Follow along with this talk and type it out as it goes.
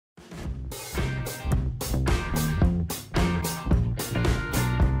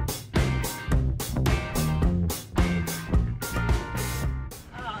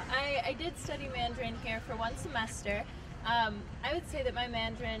one semester. I would say that my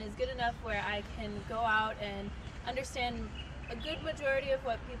Mandarin is good enough where I can go out and understand a good majority of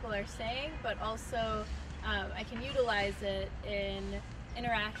what people are saying, but also I can utilize it in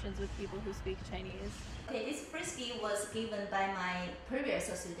interactions with people who speak Chinese. Okay, this frisbee was given by my previous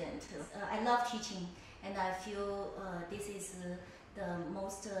student. I love teaching, and I feel this is the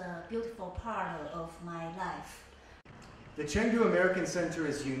most beautiful part of my life. The Chengdu American Center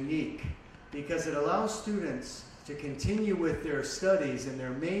is unique because it allows students to continue with their studies in their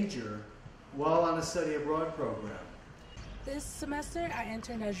major while on a study abroad program. This semester I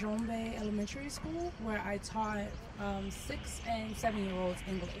interned at Zhongbei Elementary School where I taught 6 and 7-year-olds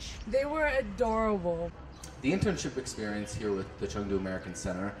English. They were adorable. The internship experience here with the Chengdu American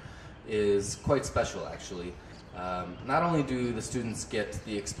Center is quite special actually. Not only do the students get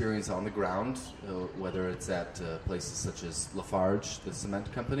the experience on the ground, whether it's at places such as Lafarge, the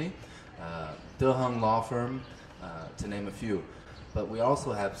cement company, Deheng Law Firm, to name a few, but we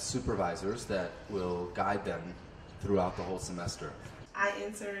also have supervisors that will guide them throughout the whole semester. I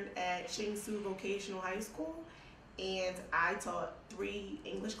interned at Chengdu Vocational High School and I taught 3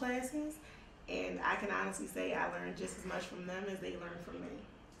 English classes, and I can honestly say I learned just as much from them as they learned from me.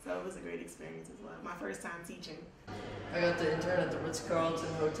 So it was a great experience as well. My first time teaching. I got to intern at the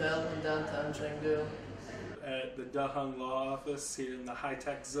Ritz-Carlton Hotel in downtown Chengdu. At the Deheng Law Office here in the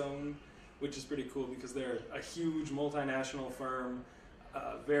high-tech zone, which is pretty cool because they're a huge multinational firm,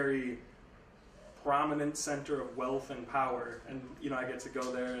 very prominent center of wealth and power. And you know, I get to go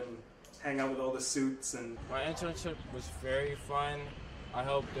there and hang out with all the suits. And my internship was very fun. I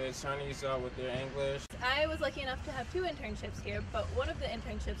helped the Chinese out with their English. I was lucky enough to have 2 internships here, but one of the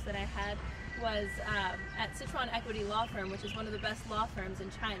internships that I had was at Sichuan Equity Law Firm, which is one of the best law firms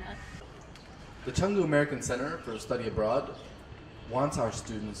in China. The Chengdu American Center for Study Abroad wants our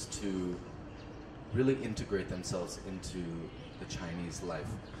students to really integrate themselves into the Chinese life.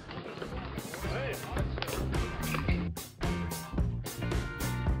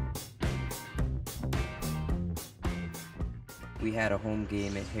 We had a home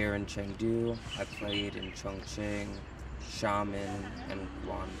game here in Chengdu. I played in Chongqing, Xiamen, and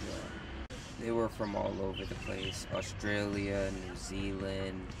Guangzhou. They were from all over the place: Australia, New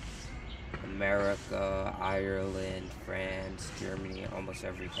Zealand, America, Ireland, France, Germany, almost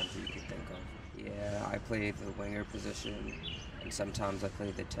every country you could think of. Yeah, I played the winger position, and sometimes I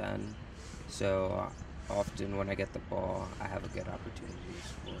play the 10. So often when I get the ball, I have a good opportunity to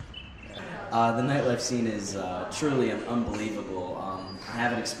score. Yeah. The nightlife scene is truly unbelievable. I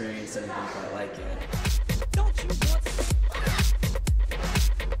haven't experienced anything quite like it.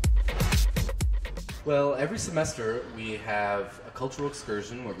 Well, every semester we have a cultural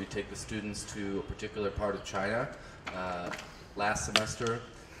excursion where we take the students to a particular part of China. Last semester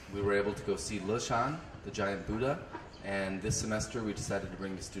we were able to go see Leshan, the giant Buddha, and this semester we decided to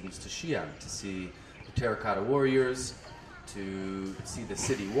bring the students to Xi'an to see the terracotta warriors, to see the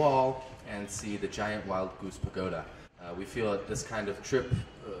city wall, and see the giant wild goose pagoda. We feel that this kind of trip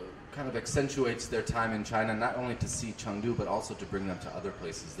kind of accentuates their time in China, not only to see Chengdu, but also to bring them to other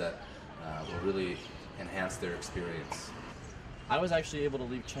places that will really enhance their experience. I was actually able to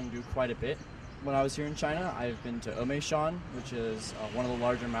leave Chengdu quite a bit when I was here in China. I've been to Omeishan, which is one of the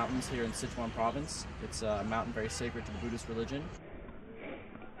larger mountains here in Sichuan province. It's a mountain very sacred to the Buddhist religion.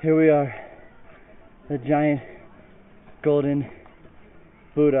 Here we are, the giant golden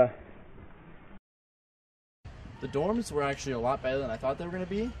Buddha. The dorms were actually a lot better than I thought they were going to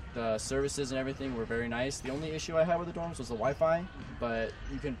be. The services and everything were very nice. The only issue I had with the dorms was the Wi-Fi, but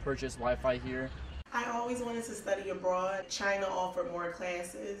you can purchase Wi-Fi here. I always wanted to study abroad. China offered more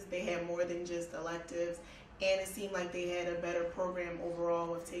classes. They had more than just electives, and it seemed like they had a better program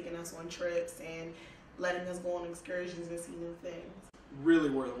overall of taking us on trips and letting us go on excursions and see new things. Really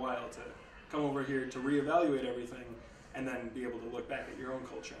worthwhile to come over here to reevaluate everything and then be able to look back at your own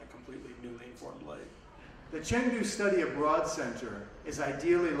culture in a completely newly informed light. The Chengdu Study Abroad Center is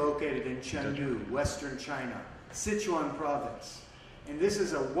ideally located in Chengdu, Western China, Sichuan province. And this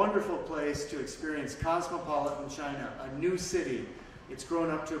is a wonderful place to experience cosmopolitan China, a new city. It's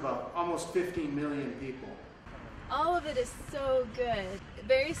grown up to about almost 15 million people. All of it is so good.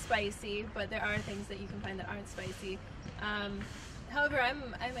 Very spicy, but there are things that you can find that aren't spicy. However,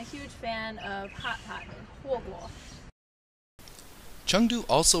 I'm a huge fan of hot pot, or huoguo. Chengdu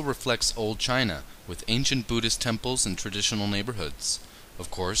also reflects old China, with ancient Buddhist temples and traditional neighborhoods.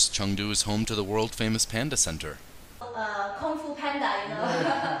 Of course, Chengdu is home to the world-famous Panda Center. Kung Fu Panda, you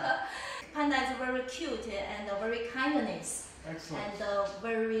know. Panda is very cute and very kindness. Excellent. And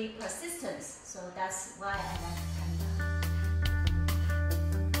very persistent. So that's why I like it.